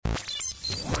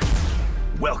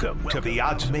Welcome to the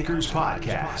Odds Makers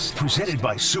Podcast, presented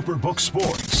by Superbook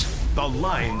Sports. The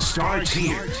line starts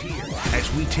here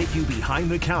as we take you behind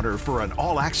the counter for an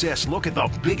all-access look at the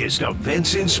biggest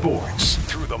events in sports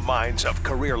through the minds of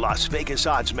career Las Vegas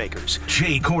odds makers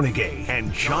Jay Kornegay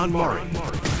and John Murray.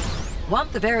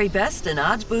 Want the very best in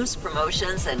odds boost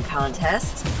promotions and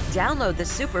contests? Download the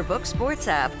Superbook Sports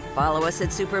app, follow us at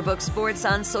Superbook Sports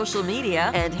on social media,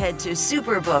 and head to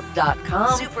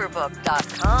superbook.com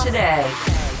today.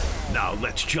 Now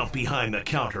let's jump behind the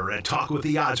counter and talk with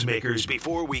the odds makers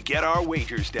before we get our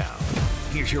wagers down.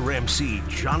 Here's your MC,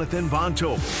 Jonathan Von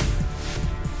Tobel.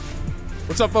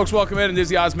 What's up, folks? Welcome in. It is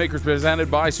the Odds Makers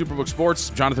presented by Superbook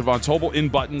Sports. Jonathan Von Tobel in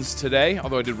buttons today,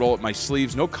 although I did roll up my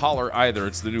sleeves. No collar either.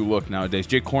 It's the new look nowadays.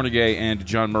 Jay Kornegay and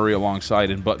John Murray alongside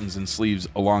in buttons and sleeves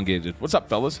elongated. What's up,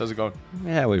 fellas? How's it going?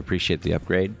 Yeah, we appreciate the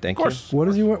upgrade. Thank you. Of course. What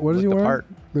is he wearing? part.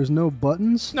 There's no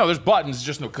buttons? No, there's buttons,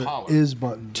 just no collar. Is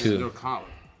buttons. There's no collar.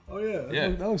 Oh, yeah. Yeah.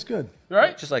 That looks good.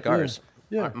 Right? Just like ours.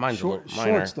 Yeah. Mine's Shorts, a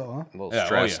little, though, huh? a little Yeah,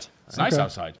 stressed. Oh, yeah. It's nice Okay.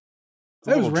 outside.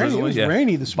 It was little rainy. It drizzly, was yeah.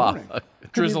 rainy this morning.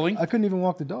 Drizzling. I couldn't even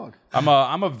walk the dog. I'm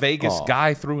a Vegas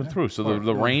guy through and through, so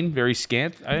the rain, very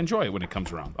scant. I enjoy it when it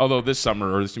comes around. Although this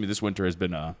winter has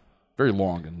been very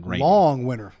long and rainy. Long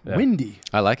winter. Windy.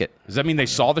 I like it. Does that mean they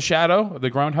saw the shadow of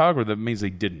the groundhog, or that means they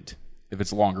didn't, if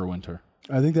it's longer winter?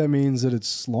 I think that means that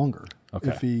it's longer. Okay.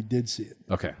 If he did see it.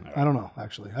 Okay. I don't know,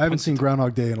 actually. I haven't seen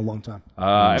Groundhog Day in a long time.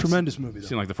 Tremendous movie, I've though.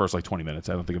 seen like the first 20 minutes.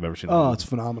 I don't think I've ever seen it. Oh, it's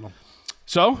phenomenal.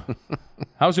 So,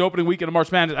 how's the opening weekend of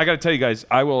March Madness? I got to tell you guys,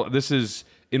 this is,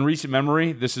 in recent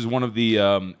memory, this is one of the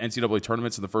NCAA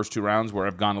tournaments in the first two rounds where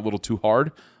I've gone a little too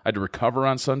hard. I had to recover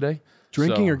on Sunday.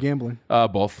 Drinking or gambling?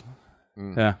 Both.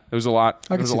 Yeah, there was a lot.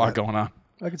 There was a lot that. going on.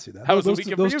 I can see that. How was the those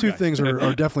weekend for those you two guys? things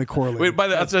are definitely correlated. Wait,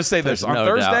 let's just say this. On no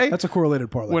Thursday, That's a correlated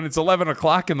parlay. when it's 11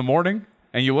 o'clock in the morning,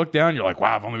 and you look down, you're like,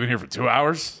 wow, I've only been here for 2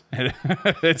 hours. And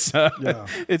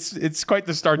it's quite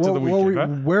the start to the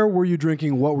weekend. Where were you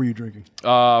drinking? What were you drinking?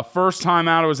 First time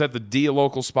out, I was at the D, a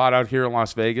local spot out here in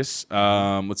Las Vegas.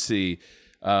 Let's see,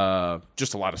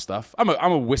 just a lot of stuff. I'm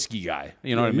a whiskey guy.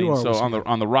 You know what I you mean? are a So whiskey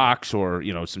on the rocks, or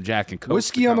some Jack and Coke.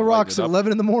 Whiskey to on the kinda lighten rocks it at up.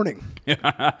 11 in the morning. Well,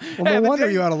 Hey, no the wonder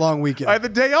day- you had a long weekend. I had the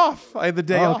day off. Okay.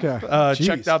 Jeez.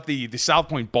 Checked out the South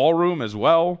Point Ballroom as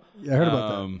well. Yeah, I heard about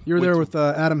that. You were there with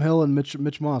Adam Hill and Mitch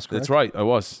Moss, correct? That's right. I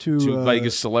was. Two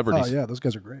Vegas celebrities. Oh, yeah, those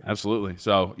guys are great. Absolutely.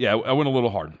 So, yeah, I went a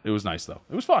little hard. It was nice, though.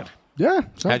 It was fun. Yeah,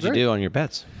 sounds How'd you great. do on your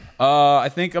bets? I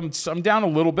think I'm down a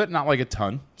little bit, not like a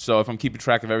ton. So if I'm keeping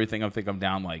track of everything, I think I'm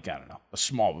down like, I don't know, a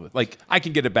small, like I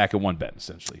can get it back in one bet,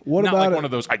 essentially. What not about like it- one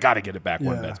of those, I got to get it back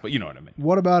one Yeah. bets, but you know what I mean.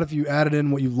 What about if you added in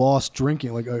what you lost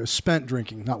drinking, like spent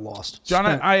drinking, not lost? John,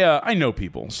 spent. I know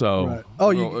people, so. Right. Oh,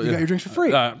 you got your drinks for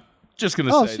free. Just going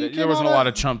Oh, to so say you that came there wasn't a out lot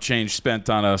of- of chump change spent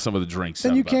on some of the drinks.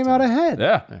 then you came out ahead.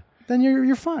 Yeah. Then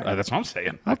you're fine. That's what I'm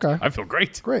saying. Okay. I feel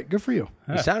great. Great, good for you.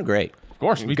 You sound great. Of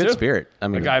course, me Good too. spirit. I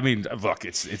mean, Look,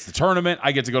 it's the tournament.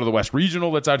 I get to go to the West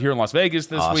Regional that's out here in Las Vegas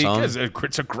this week. Awesome.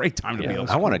 It's a great time to be able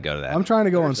to. I want to go to that. I'm trying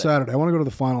to go on Saturday. I want to go to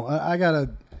the final. I got a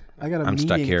meeting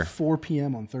stuck here. at 4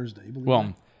 p.m. on Thursday. You believe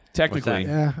Well, technically,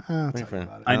 that? Yeah, I'll tell you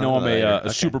about it. I know I'm later. a Okay.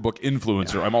 Superbook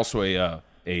influencer. I'm also a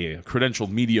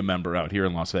credentialed media member out here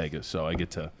in Las Vegas, so I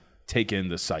get to take in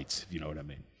the sights, if you know what I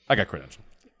mean. I got credential.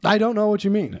 I don't know what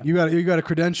you mean. You got a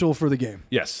credential for the game.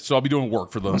 Yes, so I'll be doing work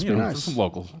for them. Must be for nice. some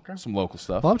local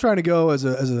stuff. Well, I'm trying to go as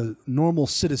a normal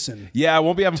citizen. Yeah, I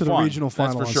won't be having to the fun. regional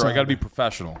final That's on for sure. I got to be Saturday.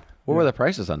 professional. what were the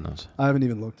prices on those? I haven't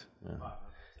even looked.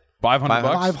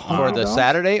 $500 For the $500?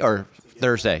 Saturday or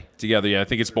Thursday? together. Yeah, I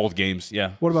think it's both games.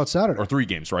 Yeah, What about Saturday? or 3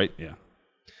 games, right? Yeah.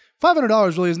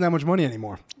 $500 really isn't that much money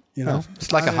anymore. You know,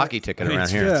 It's like a hockey ticket around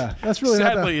it's- here. yeah, that's really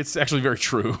not Sadly, it's actually very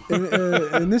true.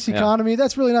 that. In this economy,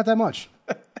 that's really not that much.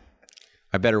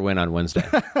 I better win on Wednesday.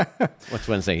 What's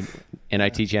Wednesday?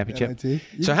 NIT championship. NIT.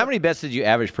 So how many bets did you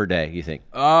average per day? You think?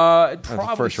 I'd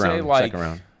probably first say round, like second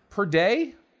round. per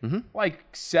day, like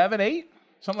 7, 8,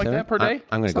 something like that per day.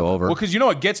 I'm going to go over. Well, because you know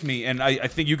what gets me, and I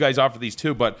think you guys offer these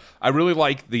too, but I really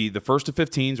like the first to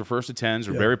 15s or first to 10s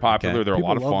are very popular. Okay. They're People a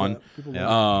lot of love fun. that. People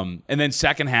love And then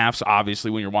second halves,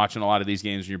 obviously, when you're watching a lot of these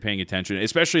games and you're paying attention,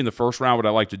 especially in the first round, what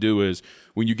I like to do is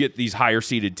when you get these higher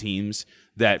seeded teams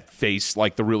that face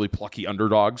like the really plucky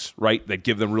underdogs, right? That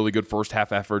give them really good first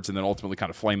half efforts and then ultimately kind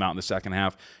of flame out in the second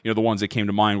half. You know, the ones that came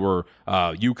to mind were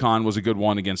UConn was a good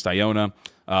one against Iona.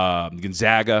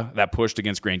 Gonzaga, that pushed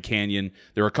against Grand Canyon.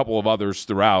 There were a couple of others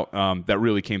throughout that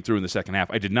really came through in the second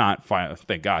half. I did not,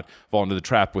 thank God, fall into the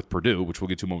trap with Purdue, which we'll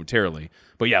get to momentarily.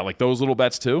 But yeah, like those little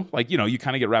bets too. Like, you know, you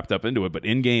kind of get wrapped up into it. But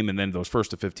in-game and then those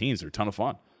first to 15s, they're a ton of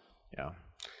fun. Yeah.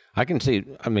 I can see,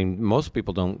 I mean, most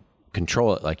people don't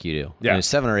control it like you do. Yeah. I mean,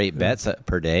 7 or 8 bets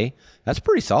per day, that's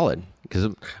pretty solid.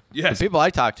 because Yes. the people I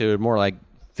talk to are more like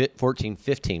 14,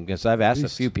 15, because I've asked a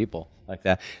few people like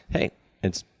that. Hey,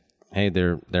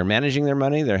 they're managing their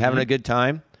money. They're having a good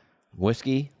time.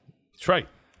 Whiskey. That's right.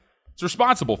 It's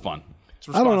responsible fun.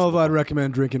 I don't know if I'd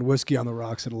recommend drinking whiskey on the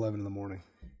rocks at 11 in the morning.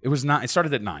 It was not. It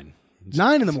started at 9.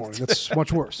 9 in the morning. That's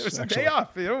much worse. It's a actually. day off.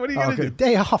 You know, what are you Oh, going to okay. do?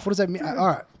 Day off. What does that mean? All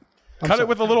right. Cut it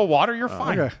with a little water. You're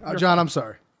fine. Okay. John, I'm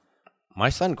sorry. My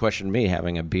son questioned me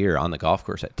having a beer on the golf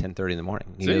course at 10:30 in the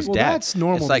morning. He goes, Well, Dad, that's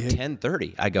normal it's like behavior.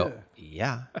 10:30. I go,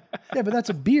 yeah. Yeah, but that's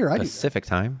a beer. I do that. Pacific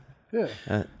time. Yeah.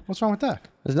 What's wrong with that?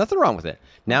 There's nothing wrong with it.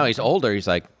 Now he's older. He's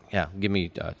like, yeah, give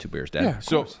me 2 beers, Dad. Yeah.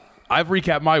 So I've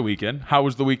recapped my weekend. How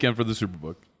was the weekend for the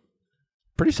Superbook?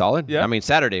 Pretty solid. Yeah. I mean,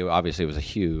 Saturday obviously was a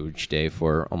huge day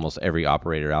for almost every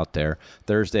operator out there.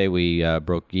 Thursday we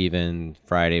broke even.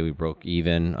 Friday we broke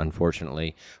even,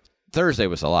 unfortunately. Thursday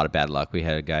was a lot of bad luck. We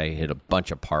had a guy hit a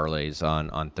bunch of parlays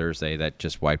on Thursday that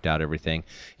just wiped out everything.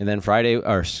 And then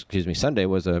Sunday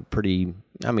was a pretty,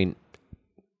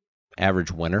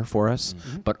 average winner for us.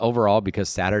 Mm-hmm. But overall, because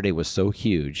Saturday was so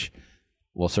huge,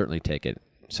 we'll certainly take it.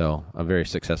 So a very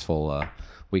successful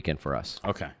weekend for us.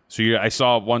 Okay. So I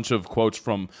saw a bunch of quotes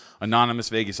from anonymous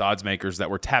Vegas odds makers that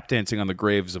were tap dancing on the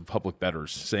graves of public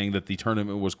bettors, saying that the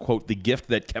tournament was, quote, the gift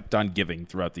that kept on giving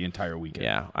throughout the entire weekend.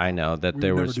 Yeah, I know that We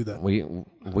there would was. never do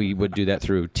that. We would do that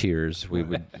through tears. We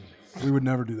would. We would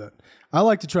never do that. I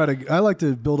like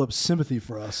to build up sympathy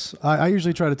for us. I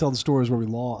usually try to tell the stories where we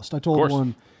lost. I told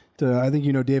one to, I think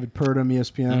you know David Purdom,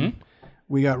 ESPN. Mm-hmm.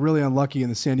 We got really unlucky in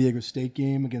the San Diego State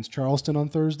game against Charleston on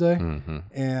Thursday,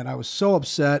 and I was so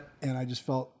upset, and I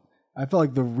felt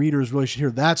like the readers really should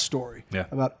hear that story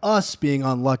about us being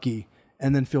unlucky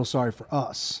and then feel sorry for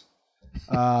us.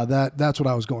 That's what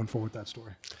I was going for with that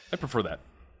story. I prefer that.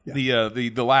 Yeah.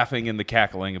 The laughing and the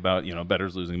cackling about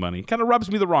bettors losing money kind of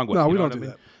rubs me the wrong way. No, we don't do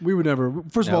that. We would never.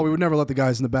 First of all, we would never let the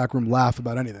guys in the back room laugh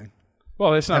about anything.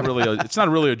 Well, it's not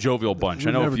really a jovial bunch.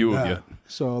 I know a few of you.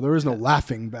 So there is no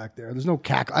laughing back there. There's no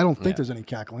cackle. I don't think there's any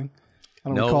cackling. I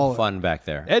don't recall No fun back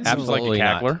there. Ed seems like a Absolutely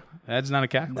cackler. not. Ed's not a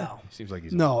cackler. No. He seems like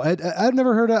he's. No, I've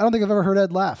never heard. I don't think I've ever heard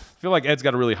Ed laugh. I feel like Ed's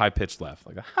got a really high pitched laugh.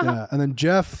 Like Yeah, and then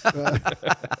Jeff.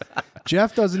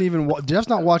 Jeff doesn't even. Jeff's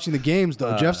not watching the games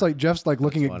though. Jeff's like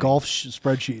looking at golf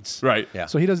spreadsheets. right. Yeah.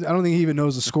 So he doesn't. I don't think he even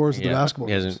knows the scores of the basketball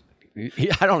He games.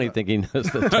 hasn't. I don't even think he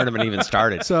knows the tournament even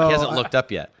started. So, he hasn't looked up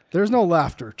yet. There's no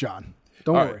laughter, John.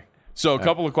 Don't All worry. right. So a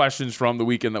couple of questions from the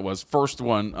weekend that was. First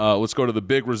one, let's go to the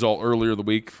big result earlier the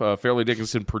week. Fairleigh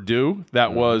Dickinson, Purdue.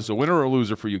 That was a winner or a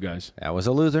loser for you guys? That was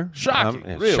a loser. Shocking,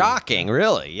 really. Shocking,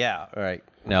 really. Yeah. All right.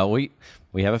 No, we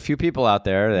have a few people out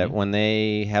there that when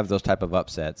they have those type of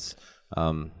upsets,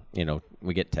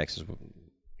 we get texts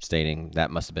stating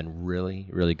that must have been really,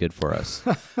 really good for us.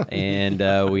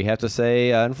 And we have to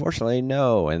say, unfortunately,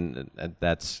 no. And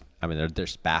they're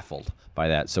just baffled by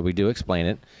that. So we do explain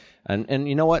it. And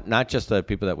you know what? Not just the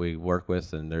people that we work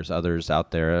with, and there's others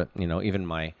out there. Even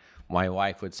my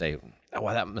wife would say, "Oh,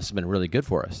 well, that must have been really good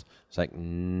for us." It's like,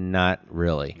 not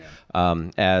really. Yeah.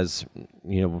 As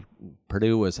you know,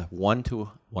 Purdue was 1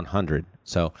 to 100,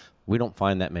 so we don't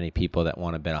find that many people that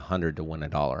want to bet 100 to win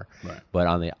 $1. Right. But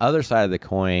on the other side of the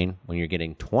coin, when you're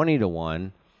getting 20 to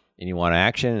 1. And you want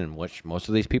action, and which most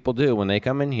of these people do when they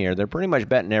come in here, they're pretty much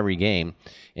betting every game.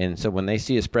 And so when they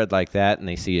see a spread like that and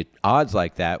they see odds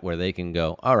like that where they can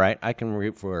go, all right, I can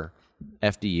root for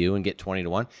FDU and get 20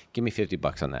 to 1. Give me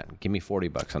 $50 on that. Give me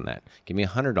 $40 on that. Give me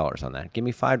 $100 on that. Give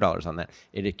me $5 on that.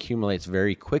 It accumulates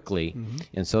very quickly. Mm-hmm.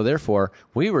 And so therefore,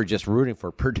 we were just rooting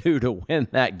for Purdue to win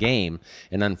that game.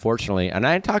 And unfortunately, and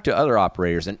I talked to other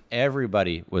operators, and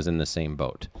everybody was in the same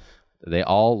boat. They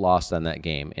all lost on that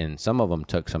game, and some of them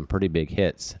took some pretty big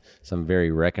hits. Some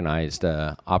very recognized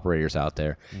operators out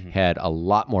there had a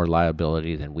lot more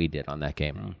liability than we did on that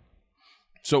game. Mm-hmm.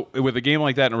 So with a game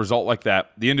like that and a result like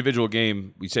that, the individual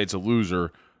game, we say it's a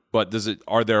loser, but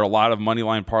are there a lot of money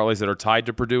line parlays that are tied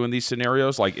to Purdue in these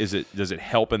scenarios? Like, does it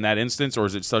help in that instance, or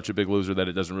is it such a big loser that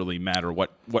it doesn't really matter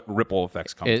what ripple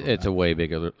effects come from it's that? A way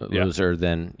bigger loser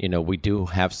than, we do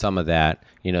have some of that.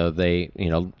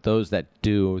 Those that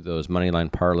do those money line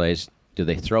parlays, do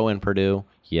they throw in Purdue?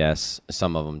 Yes,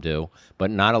 some of them do,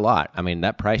 but not a lot. I mean,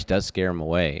 that price does scare them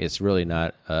away. It's really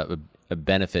not a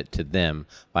benefit to them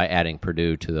by adding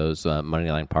Purdue to those money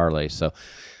line parlays. So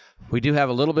we do have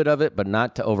a little bit of it, but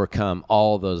not to overcome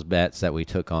all those bets that we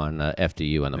took on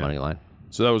FDU on the money line.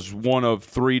 So that was one of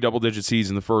 3 double-digit seeds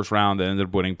in the first round that ended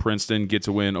up winning. Princeton gets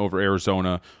a win over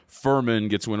Arizona. Furman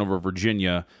gets a win over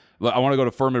Virginia. I want to go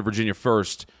to Furman, Virginia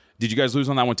first. Did you guys lose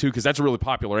on that one too? Because that's a really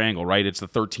popular angle, right? It's the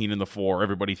 13 and the 4.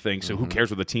 Everybody thinks, so who cares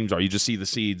what the teams are? You just see the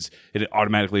seeds. It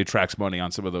automatically attracts money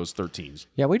on some of those 13s.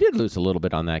 Yeah, we did lose a little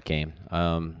bit on that game.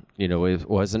 It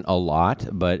wasn't a lot,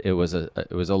 but it was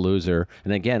a loser.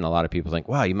 And again, a lot of people think,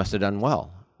 wow, you must have done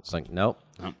well. It's like, nope.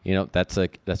 That's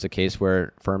a case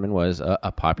where Furman was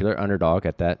a popular underdog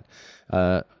at that.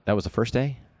 That was the first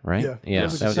day, right? Yeah. That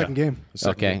was the second game.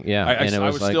 Okay, yeah. I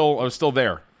was still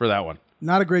there for that one.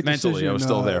 Not a great Mentally, decision. I was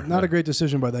still there. Not a great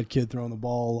decision by that kid throwing the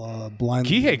ball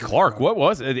blindly. Kihei Clark, what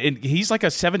was it? And he's like a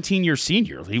 17-year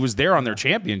senior. He was there on their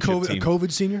championship team. A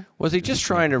COVID senior? Was he just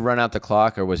trying to run out the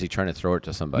clock, or was he trying to throw it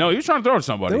to somebody? No, he was trying to throw it to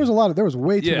somebody. There was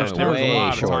way too much there was time. a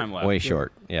lot of time left. Way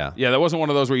short. Yeah. Yeah, that wasn't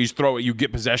one of those where you throw it, you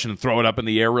get possession and throw it up in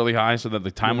the air really high so that the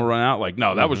time will run out. Like,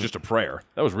 no, that was just a prayer.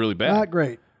 That was really bad. Not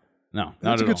great. No, not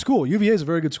That's a at good all. school. UVA is a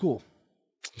very good school.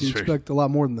 You expect a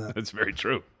lot more than that. That's very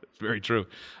true. It's very true.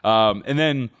 And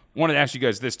then I wanted to ask you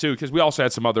guys this too, because we also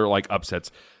had some other like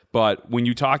upsets. But when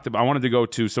you talked about, I wanted to go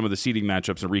to some of the seeding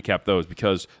matchups and recap those,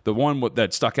 because the one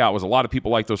that stuck out was a lot of people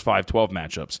like those 5-12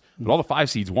 matchups, but all the 5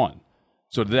 seeds won.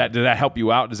 So did that help you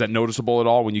out? Is that noticeable at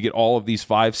all when you get all of these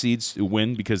 5 seeds to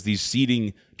win? Because these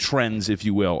seeding trends, if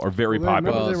you will, are very popular.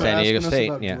 Remember they were San Diego asking us State,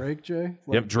 about yeah. Drake, Jay?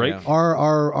 Yep, Drake. Yeah.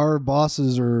 Our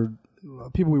bosses or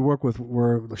people we work with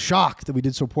were shocked that we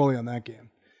did so poorly on that game,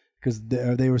 because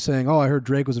they were saying, "Oh, I heard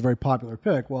Drake was a very popular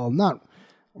pick." Well, not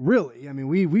really. I mean,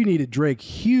 we needed Drake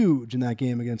huge in that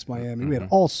game against Miami. We had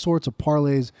all sorts of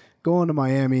parlays going to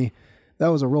Miami. That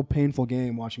was a real painful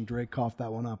game watching Drake cough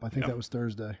that one up. I think that was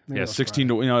Thursday. Maybe Yeah, that was 16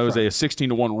 Friday. to it was a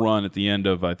 16-1 run at the end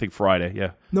of I think Friday.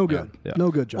 Yeah, No good. Yeah. No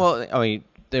good, John. Well, I mean,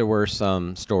 there were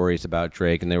some stories about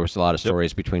Drake, and there was a lot of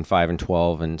stories between 5 and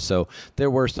 12, and so there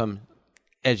were some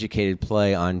educated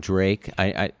play on Drake.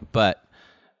 But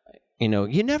you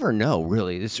never know,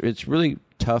 really. It's really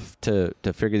tough to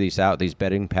figure these out, these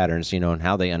betting patterns, and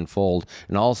how they unfold.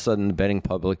 And all of a sudden, the betting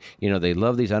public, they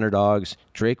love these underdogs.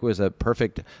 Drake was a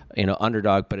perfect,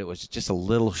 underdog, but it was just a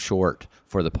little short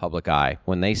for the public eye.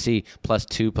 When they see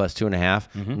 +2,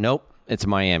 +2.5, nope. It's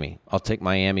Miami. I'll take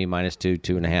Miami -2,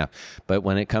 2.5. But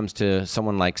when it comes to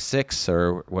someone like 6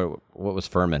 or what was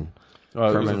Furman?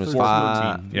 Furman was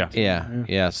 5. 14.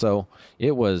 Yeah. So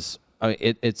it was.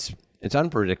 It's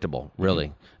unpredictable,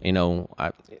 really.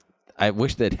 I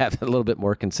wish they'd have a little bit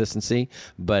more consistency,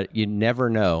 but you never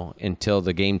know until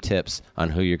the game tips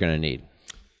on who you're going to need.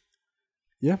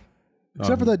 Yeah.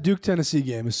 Except for that Duke-Tennessee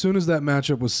game. As soon as that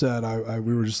matchup was set,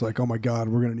 we were just like, oh, my God,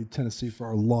 we're going to need Tennessee for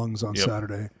our lungs on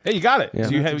Saturday. Hey, you got it. Yeah.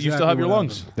 So you still have your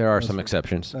lungs. There are some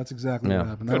exceptions. That's exactly what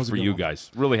happened. That Good was a for good you one.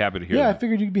 guys. Really happy to hear Yeah, I that.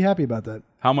 figured you'd be happy about that.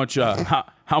 How much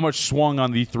how much swung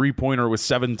on the 3-pointer with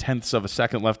 0.7 of a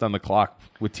second left on the clock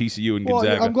with TCU and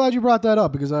Gonzaga? Well, I'm glad you brought that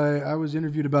up, because I was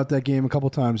interviewed about that game a couple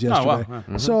times yesterday.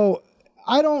 wow. So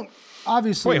I don't,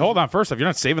 obviously. Wait, hold on. First off, you're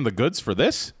not saving the goods for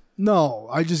this? No,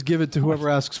 I just give it to whoever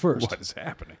asks first. What is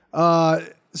happening?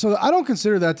 So I don't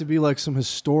consider that to be like some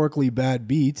historically bad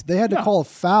beat. They had to call a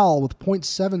foul with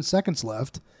 0.7 seconds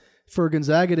left for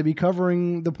Gonzaga to be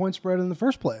covering the point spread in the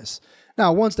first place.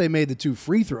 Now, once they made the 2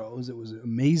 free throws, it was an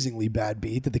amazingly bad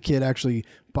beat that the kid actually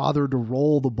bothered to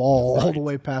roll the ball all the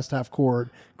way past half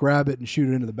court, grab it, and shoot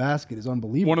it into the basket is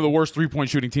unbelievable. One of the worst 3-point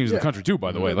shooting teams in the country, too,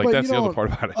 by the way. Like, But, that's the other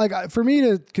part about it. Like, for me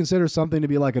to consider something to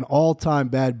be like an all-time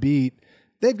bad beat,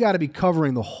 they've got to be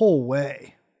covering the whole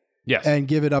way. Yes. And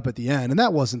give it up at the end. And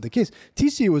that wasn't the case.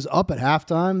 TCU was up at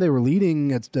halftime. They were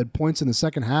leading at points in the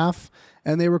second half,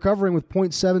 and they were covering with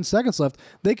 0.7 seconds left.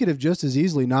 They could have just as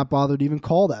easily not bothered to even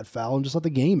call that foul and just let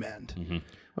the game end.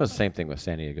 Well, the same thing with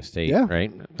San Diego State, Yeah.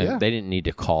 right? Yeah. They didn't need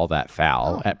to call that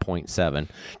foul at 0.7.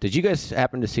 Did you guys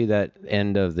happen to see that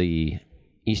end of the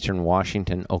Eastern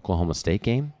Washington Oklahoma State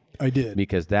game? I did.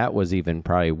 Because that was even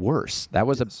probably worse. That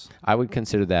was I would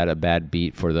consider that a bad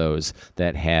beat for those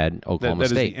that had Oklahoma that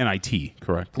State. is the NIT,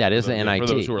 correct? That is the NIT. For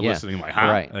those who are listening, like, huh?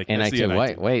 Right. Like, that's NIT. the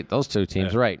NIT. Wait, those two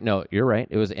teams. Right. No, you're right.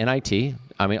 It was NIT.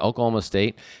 I mean, Oklahoma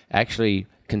State actually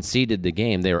conceded the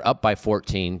game. They were up by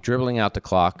 14, dribbling out the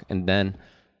clock, and then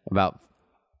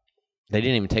they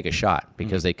didn't even take a shot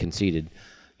because they conceded.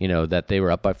 That they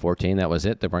were up by 14. That was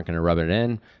it. They weren't going to rub it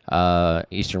in.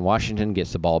 Eastern Washington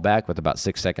gets the ball back with about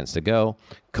 6 seconds to go.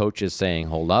 Coach is saying,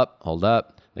 hold up.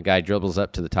 The guy dribbles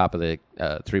up to the top of the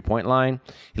 3-point line.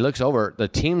 He looks over. The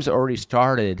team's already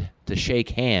started to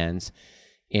shake hands,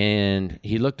 and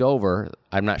he looked over.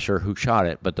 I'm not sure who shot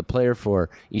it, but the player for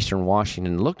Eastern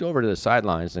Washington looked over to the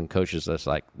sidelines, and coach is just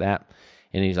like that.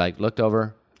 And he's like, looked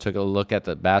over, took a look at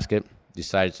the basket,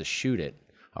 decides to shoot it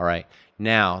All right.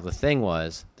 Now, the thing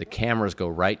was, the cameras go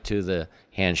right to the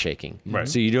handshaking. Right.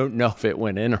 So you don't know if it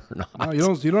went in or not.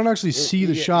 No, you don't actually see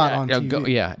the shot on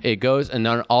TV. It goes, and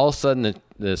then all of a sudden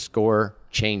the score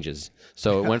changes.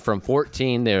 So it went from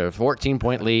 14, there a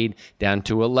 14-point lead, down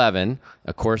to 11.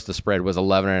 Of course, the spread was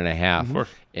 11.5.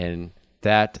 And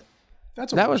that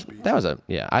was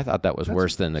I thought that was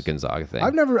worse than the Gonzaga thing.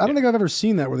 I don't think I've ever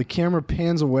seen that where the camera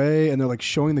pans away and they're like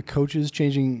showing the coaches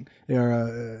exchanging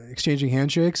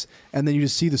handshakes, and then you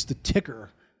just see the ticker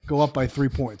go up by 3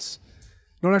 points.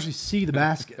 You don't actually see the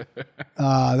basket.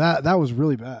 That was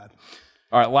really bad.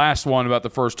 All right, last one about the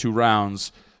first two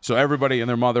rounds. So everybody and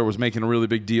their mother was making a really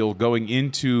big deal going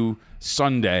into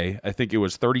Sunday. I think it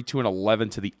was 32-11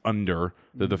 to the under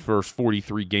the first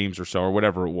 43 games or so, or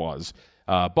whatever it was.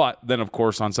 But then, of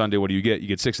course, on Sunday, what do you get? You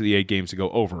get 6 of the 8 games to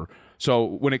go over. So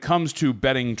when it comes to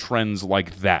betting trends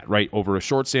like that, right, over a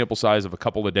short sample size of a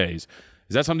couple of days,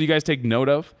 is that something you guys take note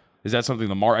of? Is that something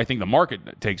I think the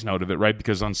market takes note of it, right?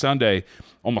 Because on Sunday,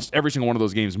 almost every single one of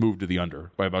those games moved to the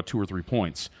under by about 2 or 3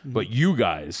 points. But you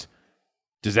guys,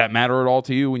 does that matter at all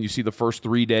to you when you see the first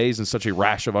 3 days and such a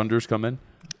rash of unders come in?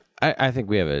 I think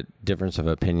we have a difference of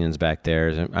opinions back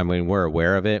there. I mean, we're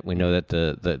aware of it. We know that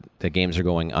the games are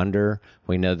going under.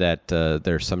 We know that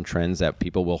there's some trends that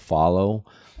people will follow.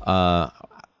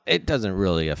 It doesn't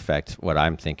really affect what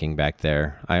I'm thinking back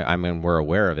there. I mean, we're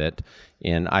aware of it.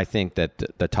 And I think that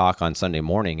the talk on Sunday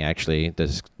morning, actually,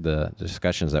 the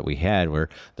discussions that we had, where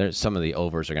there's some of the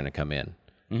overs are going to come in.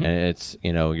 And it's,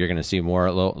 you're going to see a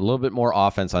little bit more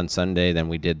offense on Sunday than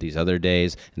we did these other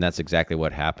days, and that's exactly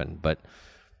what happened. But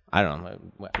I don't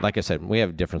know. Like I said, we have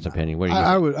a different opinion. What do you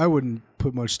think? I wouldn't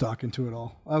put much stock into it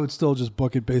all. I would still just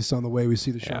book it based on the way we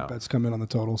see the sharp bets come in on the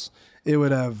totals. It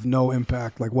would have no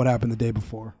impact like what happened the day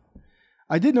before.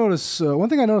 I did notice, one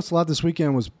thing I noticed a lot this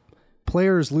weekend was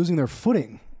players losing their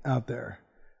footing out there.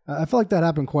 I feel like that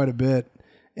happened quite a bit.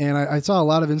 And I saw a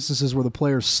lot of instances where the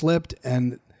players slipped,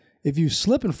 and if you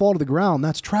slip and fall to the ground,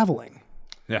 that's traveling.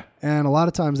 Yeah. And a lot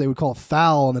of times they would call a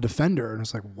foul on the defender, and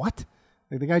it's like, what?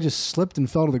 Like the guy just slipped and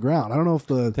fell to the ground. I don't know if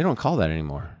they don't call that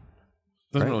anymore.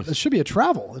 Right? It should be a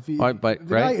travel. If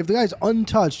the guy's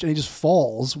untouched and he just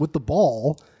falls with the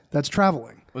ball, that's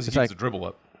traveling. Unless he keeps the dribble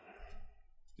up.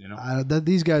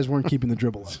 These guys weren't keeping the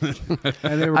dribble up.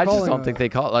 And they were I just don't think they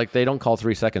don't call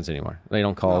 3 seconds anymore. They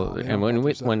don't call. And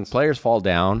when players fall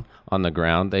down on the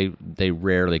ground, they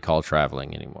rarely call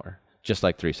traveling anymore. Just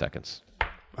like 3 seconds.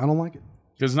 I don't like it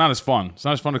because it's not as fun. It's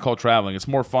not as fun to call traveling. It's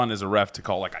more fun as a ref to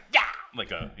call they like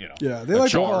to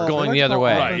call, going the other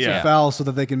way. Offensive foul so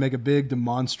that they can make a big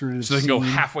demonstrative. So they can go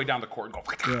halfway down the court and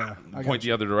go point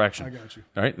the other direction. I got you.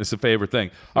 All right, this is a favorite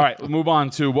thing. All right, we'll move on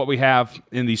to what we have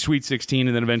in the Sweet 16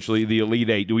 and then eventually the Elite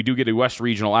 8. We do get a West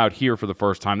Regional out here for the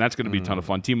first time. That's going to be a ton of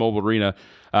fun. T-Mobile Arena,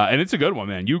 and it's a good one,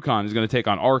 man. UConn is going to take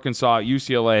on Arkansas.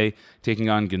 UCLA taking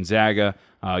on Gonzaga.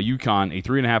 UConn, a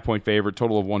 3.5-point favorite,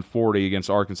 total of 140 against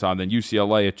Arkansas. Then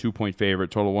UCLA, a 2-point favorite,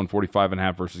 total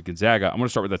 145.5 versus Gonzaga. I'm going to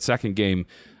start with that second game.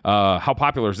 How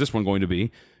popular is this one going to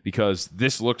be? Because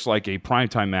this looks like a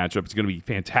primetime matchup. It's going to be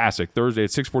fantastic. Thursday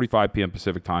at 6:45 p.m.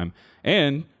 Pacific time.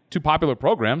 And two popular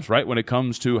programs, right, when it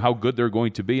comes to how good they're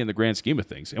going to be in the grand scheme of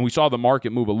things. And we saw the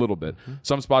market move a little bit.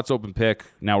 Some spots open pick.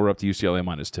 Now we're up to UCLA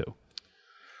 -2.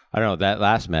 I don't know. That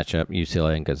last matchup,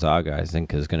 UCLA and Gonzaga, I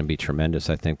think is going to be tremendous.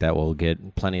 I think that will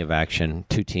get plenty of action.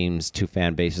 Two teams, two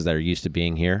fan bases that are used to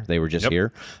being here. They were just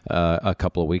here a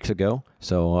couple of weeks ago.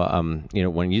 So,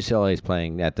 when UCLA is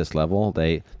playing at this level,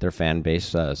 their fan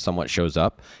base somewhat shows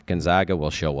up. Gonzaga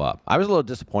will show up. I was a little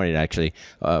disappointed, actually,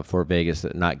 for Vegas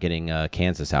not getting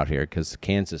Kansas out here because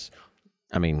Kansas,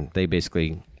 they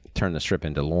basically turned the Strip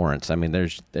into Lawrence.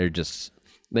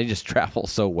 They just travel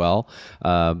so well,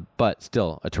 but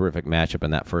still a terrific matchup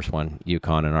in that first one,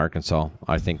 UConn and Arkansas.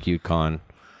 I think UConn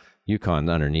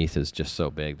underneath is just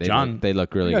so big. They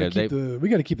look really good. We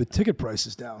got to keep the ticket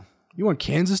prices down. You want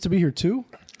Kansas to be here too?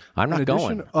 I'm not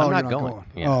going. I'm not going.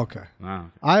 Yeah. Oh, okay. Wow.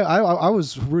 I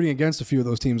was rooting against a few of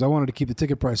those teams. I wanted to keep the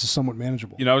ticket prices somewhat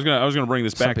manageable. I was gonna bring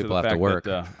this back to the fact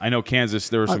that I know Kansas.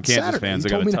 There were some Kansas Saturday, fans.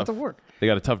 They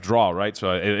got a tough draw, right?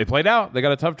 So it played out. They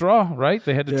got a tough draw, right?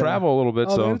 They had to travel a little bit.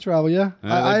 They had to travel. Yeah.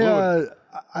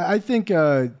 I think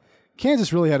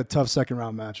Kansas really had a tough second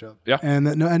round matchup. Yeah.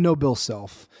 And no Bill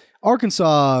Self.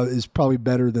 Arkansas is probably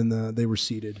better than they were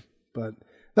seeded, but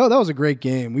that was a great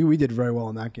game. We did very well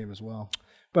in that game as well.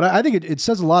 But I think it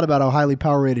says a lot about how highly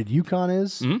power rated UConn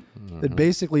is. Mm-hmm. That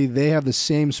basically they have the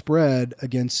same spread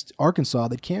against Arkansas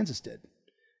that Kansas did.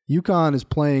 UConn is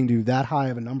playing to that high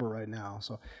of a number right now.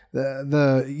 So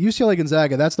the UCLA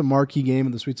Gonzaga, that's the marquee game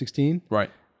of the Sweet 16. Right.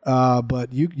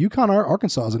 But UConn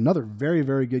Arkansas is another very,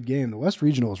 very good game. The West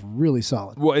Regional is really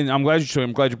solid. Well, and I'm glad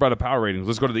you brought up power ratings.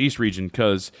 Let's go to the East Region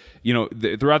because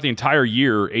throughout the entire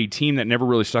year, a team that never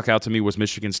really stuck out to me was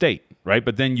Michigan State, right?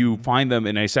 But then you find them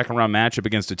in a second round matchup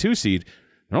against a 2 seed.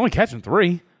 They're only catching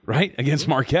 3. Right, against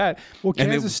Marquette. Well,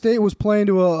 Kansas State was playing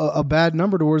to a bad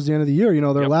number towards the end of the year.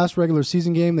 Their last regular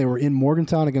season game, they were in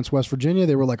Morgantown against West Virginia.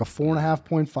 They were like a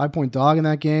 5-point dog in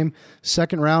that game.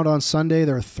 Second round on Sunday,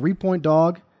 they're a 3-point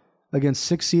dog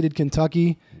against 6-seeded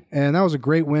Kentucky, and that was a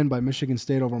great win by Michigan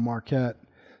State over Marquette.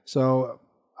 So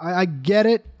I get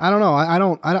it. I don't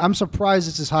know. I'm surprised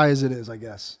it's as high as it is, I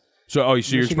guess. So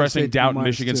you're expressing doubt in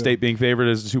Michigan State being favored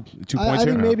as 2 points here? I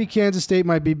think maybe Kansas State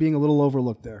might be being a little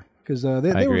overlooked there. Because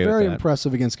they were very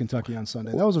impressive against Kentucky on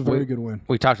Sunday. That was a very good win.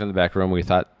 We talked in the back room. We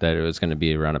thought that it was going to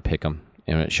be around a pick'em,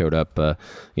 and it showed up.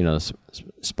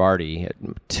 Sparty at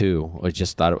 2. We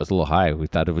just thought it was a little high. We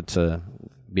thought it would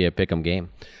be a pick'em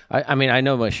game. I mean, I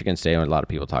know Michigan State. A lot of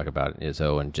people talk about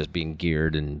Izzo and just being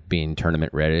geared and being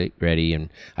tournament ready, and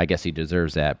I guess he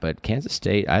deserves that. But Kansas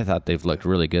State, I thought they've looked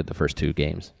really good the first 2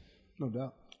 games. No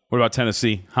doubt. What about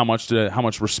Tennessee? How much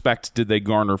respect did they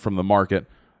garner from the market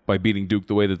by beating Duke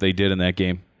the way that they did in that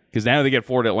game? Because now they get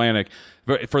Florida Atlantic.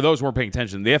 For those who weren't paying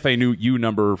attention, the FAU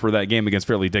number for that game against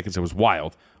Fairleigh Dickinson was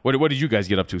wild. What did you guys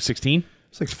get up to, 16?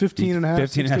 It's like 15 and a half.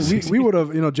 15 and a half. We would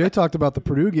have, Jay talked about the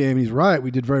Purdue game. He's right.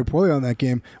 We did very poorly on that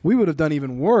game. We would have done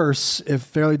even worse if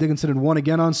Fairleigh Dickinson had won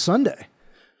again on Sunday.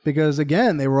 Because,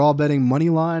 again, they were all betting money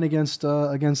line against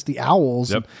the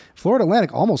Owls. Yep. Florida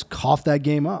Atlantic almost coughed that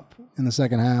game up in the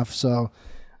second half. So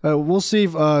we'll see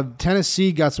if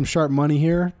Tennessee got some sharp money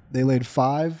here. They laid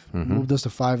 5, moved us to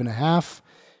 5.5.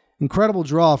 Incredible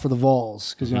draw for the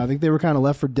Vols because I think they were kind of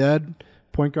left for dead.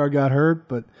 Point guard got hurt,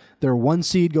 but their 1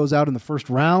 seed goes out in the first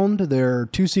round. Their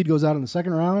 2 seed goes out in the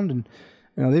second round, and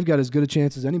they've got as good a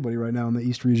chance as anybody right now in the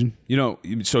East region.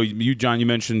 So you, John, you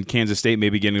mentioned Kansas State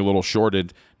maybe getting a little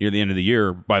shorted near the end of the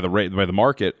year by the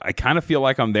market. I kind of feel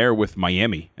like I'm there with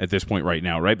Miami at this point right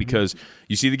now, right? Because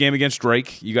you see the game against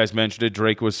Drake. You guys mentioned it.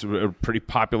 Drake was pretty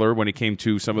popular when it came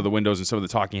to some of the windows and some of the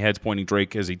talking heads pointing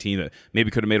Drake as a team that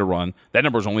maybe could have made a run. That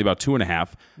number was only about 2.5.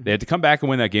 They had to come back and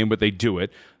win that game, but they do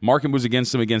it. Markham was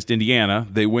against them against Indiana.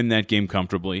 They win that game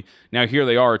comfortably. Now here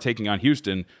they are taking on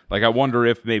Houston. Like I wonder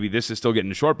if maybe this is still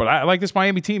getting short, but I like this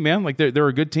Miami team, man. Like they're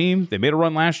a good team. They made a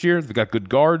run last year. They've got good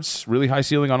guards, really high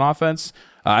ceiling on offense.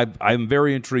 I'm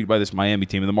very intrigued by this Miami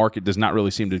team, and the market does not really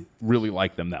seem to really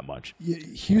like them that much. Yeah,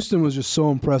 Houston was just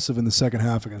so impressive in the second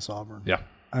half against Auburn. Yeah.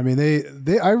 I mean,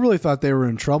 I really thought they were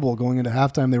in trouble going into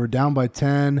halftime. They were down by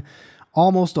 10,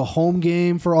 almost a home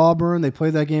game for Auburn. They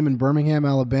played that game in Birmingham,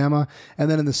 Alabama. And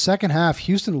then in the second half,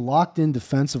 Houston locked in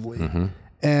defensively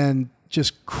and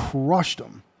just crushed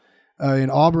them. And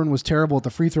Auburn was terrible at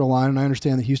the free throw line, and I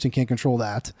understand that Houston can't control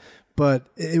that. But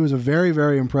it was a very,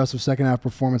 very impressive second-half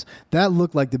performance. That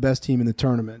looked like the best team in the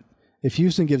tournament. If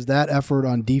Houston gives that effort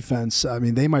on defense, I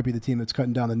mean, they might be the team that's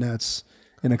cutting down the nets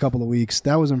in a couple of weeks.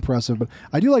 That was impressive. But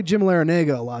I do like Jim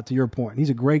Larrañaga a lot, to your point. He's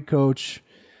a great coach.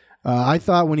 I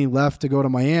thought when he left to go to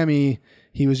Miami,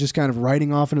 he was just kind of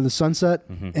riding off into the sunset,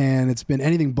 and it's been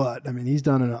anything but. I mean, he's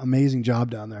done an amazing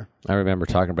job down there. I remember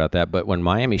talking about that. But when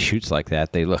Miami shoots like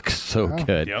that, they look so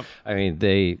good. Yep. I mean,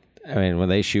 when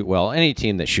they shoot well, any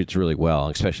team that shoots really well,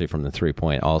 especially from the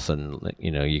 3-point, all of a sudden,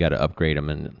 you got to upgrade them.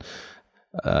 And,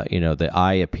 the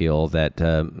eye appeal that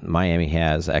Miami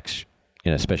has,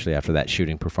 especially after that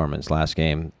shooting performance last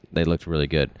game, they looked really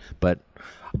good. But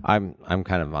I'm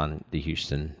kind of on the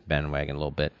Houston bandwagon a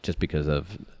little bit just because of,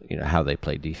 how they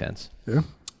play defense. Yeah.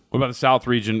 What about the South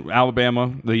region?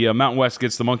 Alabama, the Mountain West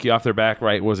gets the monkey off their back,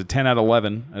 right? Was it 10 out of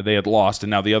 11 they had lost,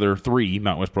 and now the other 3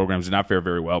 Mountain West programs did not fare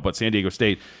very well. But San Diego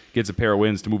State gets a pair of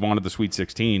wins to move on to the Sweet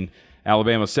 16.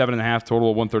 Alabama 7.5,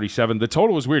 total of 137. The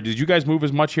total was weird. Did you guys move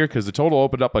as much here? Because the total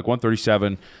opened up like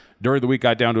 137. During the week,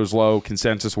 got down to as low.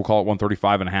 Consensus, we'll call it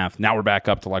 135.5. Now we're back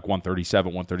up to like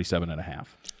 137, 137.5.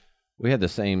 We had the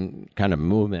same kind of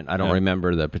movement. I don't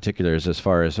remember the particulars as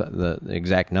far as the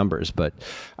exact numbers, but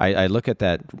I look at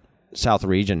that South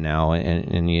region now,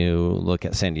 and you look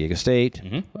at San Diego State,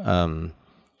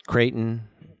 Creighton,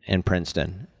 and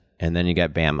Princeton, and then you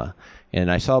got Bama. And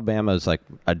I saw Bama was like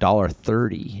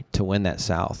 $1.30 to win that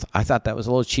South. I thought that was a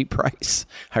little cheap price.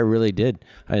 I really did.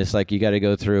 I just you got to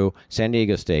go through San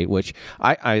Diego State, which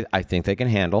I think they can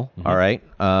handle. All right.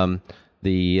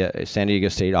 The San Diego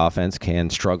State offense can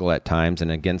struggle at times,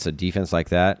 and against a defense like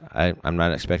that, I'm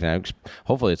not expecting.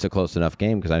 Hopefully, it's a close enough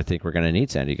game because I think we're going to need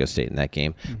San Diego State in that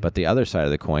game. But the other side of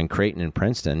the coin, Creighton and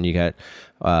Princeton, you got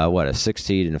a 6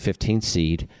 seed and a 15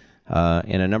 seed,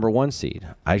 and a number 1 seed.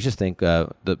 I just think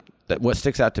the what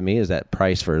sticks out to me is that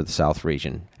price for the South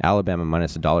region. Alabama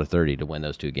minus $1.30 to win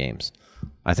those 2 games.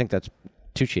 I think that's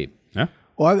too cheap. Yeah.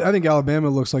 Well, I think Alabama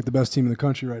looks like the best team in the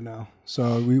country right now.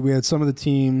 So we had some of the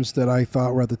teams that I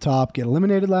thought were at the top get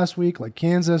eliminated last week, like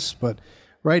Kansas. But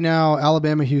right now,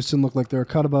 Alabama, Houston look like they're a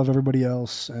cut above everybody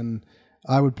else. And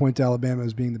I would point to Alabama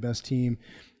as being the best team.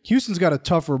 Houston's got a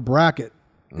tougher bracket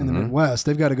in the Midwest.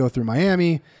 They've got to go through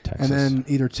Miami, Texas, and then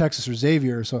either Texas or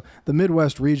Xavier. So the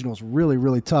Midwest regional is really,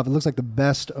 really tough. It looks like the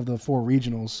best of the 4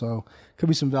 regionals. So could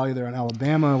be some value there on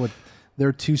Alabama with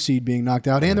their 2 seed being knocked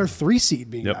out and their 3 seed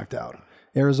being knocked out.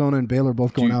 Arizona and Baylor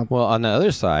both going out. Well, on the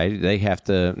other side, they have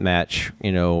to match,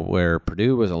 where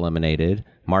Purdue was eliminated,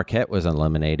 Marquette was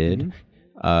eliminated.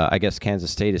 I guess Kansas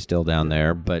State is still down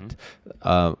there. But,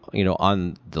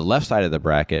 on the left side of the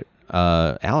bracket,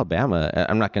 Alabama,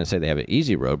 I'm not going to say they have an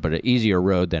easy road, but an easier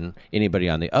road than anybody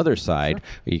on the other side.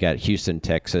 Sure. You got Houston,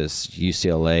 Texas,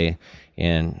 UCLA,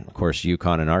 and, of course,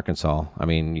 UConn and Arkansas. I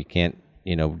mean, you can't,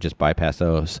 just bypass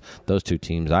those 2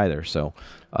 teams either. So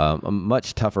a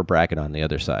much tougher bracket on the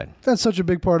other side. That's such a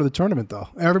big part of the tournament, though.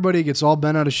 Everybody gets all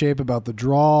bent out of shape about the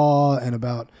draw and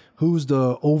about who's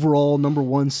the overall number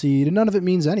 1 seed, and none of it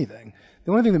means anything.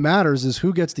 The only thing that matters is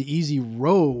who gets the easy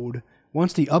road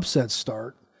once the upsets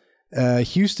start.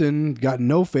 Houston got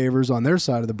no favors on their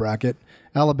side of the bracket.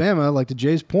 Alabama, like to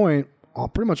Jay's point,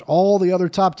 pretty much all the other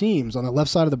top teams on the left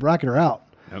side of the bracket are out.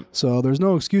 Yep. So there's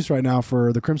no excuse right now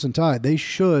for the Crimson Tide. They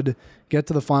should get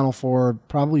to the Final Four,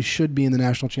 probably should be in the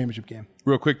national championship game.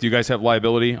 Real quick, do you guys have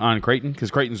liability on Creighton?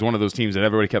 Because Creighton's one of those teams that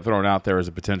everybody kept throwing out there as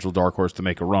a potential dark horse to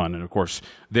make a run. And, of course,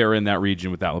 they're in that region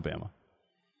with Alabama.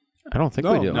 I don't think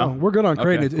we do. No, we're good on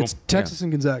Creighton. Okay, cool. It's Texas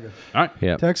and Gonzaga. All right.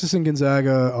 Yeah. Texas and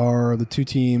Gonzaga are the 2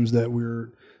 teams that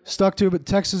we're stuck to, but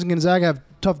Texas and Gonzaga have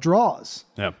tough draws.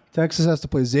 Yeah. Texas has to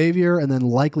play Xavier and then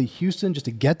likely Houston just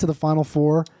to get to the Final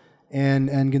Four.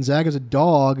 And Gonzaga's a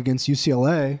dog against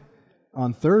UCLA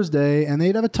on Thursday, and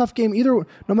they'd have a tough game either.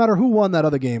 No matter who won that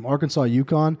other game, Arkansas,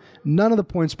 UConn, none of the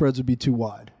point spreads would be too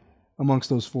wide amongst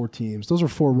those 4 teams. Those are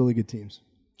 4 really good teams.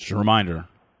 Just a reminder,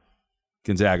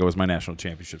 Gonzaga was my national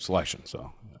championship selection.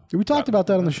 So we talked about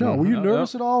that on the show. Were you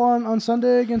nervous at all on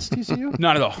Sunday against TCU?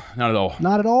 Not at all. Not at all.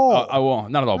 Not at all. I will.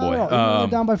 Not at all, boy. They're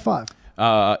down by 5.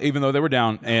 Even though they were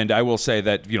down, and I will say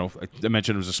that I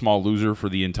mentioned it was a small loser for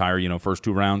the entire first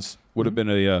 2 rounds. Would have been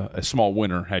a small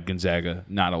winner had Gonzaga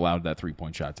not allowed that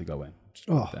 3-point shot to go in. Just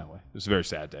put it that way. It was a very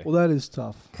sad day. Well, that is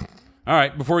tough. All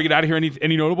right, before we get out of here,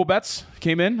 any notable bets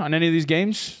came in on any of these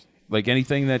games? Like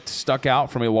anything that stuck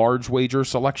out from a large wager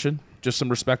selection? Just some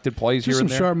respected plays here and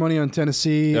there? Some sharp money on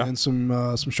Tennessee and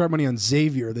some sharp money on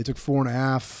Xavier. They took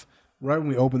 4.5 right when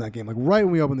we opened that game. Like right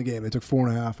when we opened the game, they took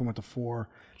 4.5 and went to 4.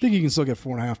 I think you can still get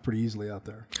 4.5 pretty easily out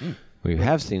there. We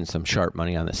have seen some sharp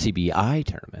money on the CBI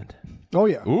tournament. Oh,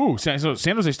 yeah. Ooh, San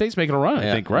Jose State's making a run,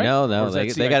 I think, right? No,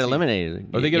 they got eliminated.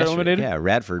 Oh, they get eliminated? Yeah,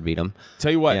 Radford beat them.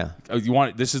 Tell you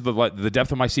what, this is the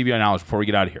depth of my CBI knowledge before we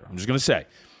get out of here. I'm just going to say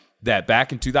that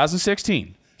back in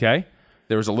 2016, okay,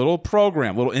 there was a little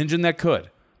program, little engine that could.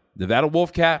 Nevada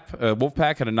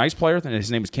Wolfpack had a nice player, and his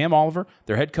name is Cam Oliver.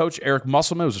 Their head coach, Eric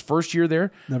Musselman, was his first year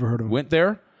there. Never heard of him. Went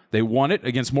there. They won it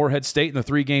against Morehead State in the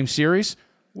 3-game series.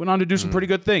 Went on to do some pretty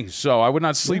good things. So I would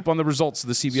not sleep on the results of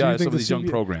the CBI of some of these young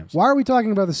programs. Why are we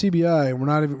talking about the CBI? We're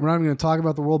not even going to talk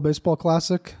about the World Baseball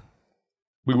Classic?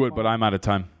 We would, but I'm out of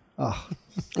time.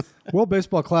 World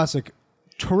Baseball Classic,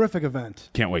 terrific event.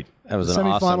 Can't wait. That was the an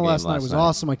awesome semifinal game last night was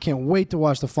awesome. I can't wait to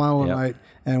watch the final tonight.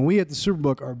 And we at the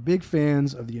Superbook are big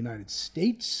fans of the United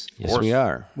States. Yes, we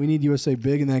are. We need USA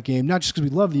big in that game, not just because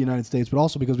we love the United States, but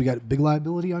also because we got big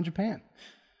liability on Japan.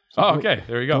 So okay.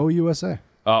 There you go. Go USA.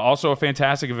 Also a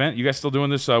fantastic event. You guys still doing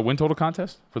this win total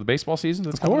contest for the baseball season?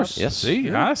 That's of course. Yes.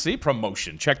 See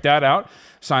promotion. Check that out.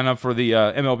 Sign up for the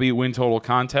MLB win total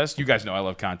contest. You guys know I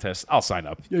love contests. I'll sign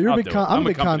up. Yeah, I'm a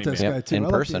big contest guy too. In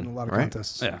person, a lot of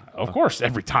contests. Yeah, of course.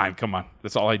 Every time. Come on.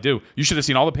 That's all I do. You should have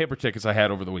seen all the paper tickets I had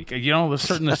over the week. There's a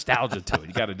certain nostalgia to it.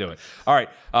 You got to do it. All right.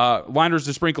 Liners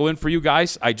to sprinkle in for you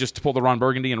guys. I just pulled the Ron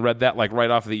Burgundy and read that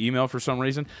right off of the email for some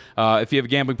reason. If you have a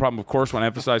gambling problem, of course, want to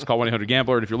emphasize, call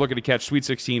 1-800-GAMBLER. And if you're looking to catch Sweet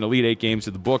 16 Elite 8 games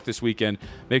at the book this weekend,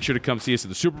 make sure to come see us at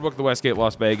the Superbook, the Westgate,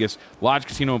 Las Vegas, Lodge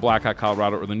Casino in Black Hawk,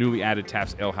 Colorado, or the newly added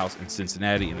Taps Ale House in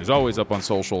Cincinnati. And as always, up on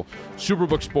social,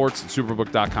 Superbook Sports and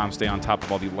Superbook.com. Stay on top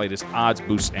of all the latest odds,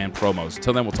 boosts, and promos.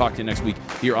 Until then, we'll talk to you next week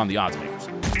here on The Odds Makers.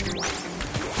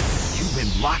 You've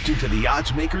been locked into The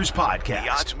Odds Makers Podcast. The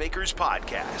Odds Makers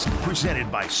Podcast, presented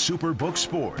by Superbook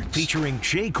Sports, featuring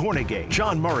Jay Kornegay,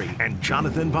 John Murray, and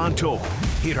Jonathan Von Tobel.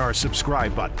 Hit our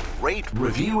subscribe button, rate,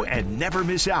 review, and never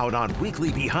miss out on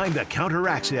weekly behind-the-counter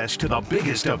access to the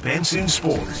biggest events in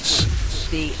sports.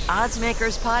 The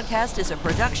Oddsmakers Podcast is a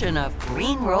production of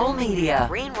Green Roll Media.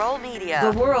 Green Roll Media,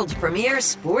 the world's premier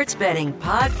sports betting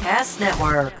podcast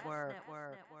network.